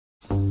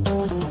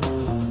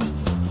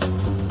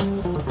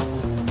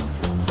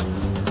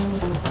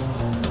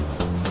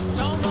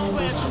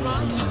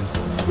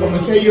I'm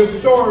gonna tell you a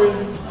story.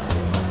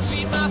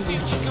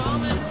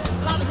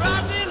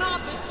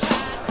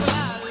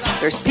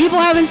 There's people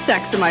having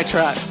sex in my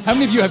truck. How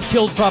many of you have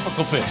killed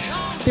tropical fish?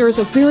 There is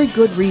a very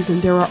good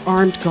reason there are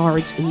armed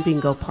guards in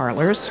bingo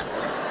parlors.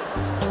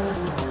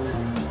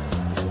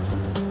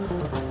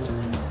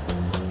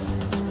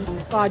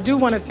 I do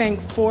want to thank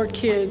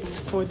ForKids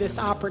for this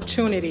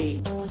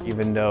opportunity.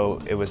 Even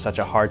though it was such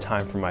a hard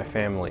time for my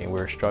family and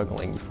we were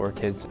struggling,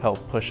 ForKids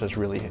helped push us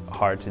really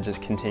hard to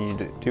just continue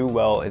to do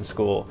well in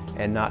school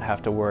and not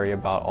have to worry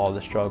about all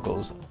the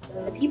struggles.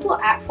 The people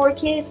at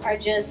ForKids are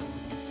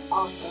just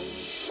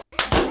awesome.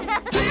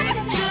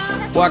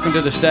 Welcome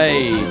to the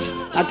stage.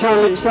 I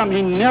told him something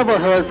he never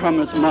heard from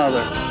his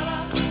mother.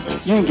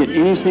 You can get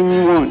anything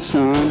you want,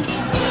 son.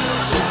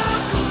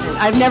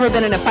 I've never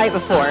been in a fight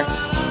before.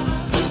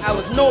 I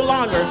was no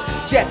longer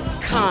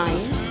just kind.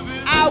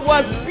 I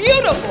was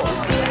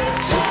beautiful.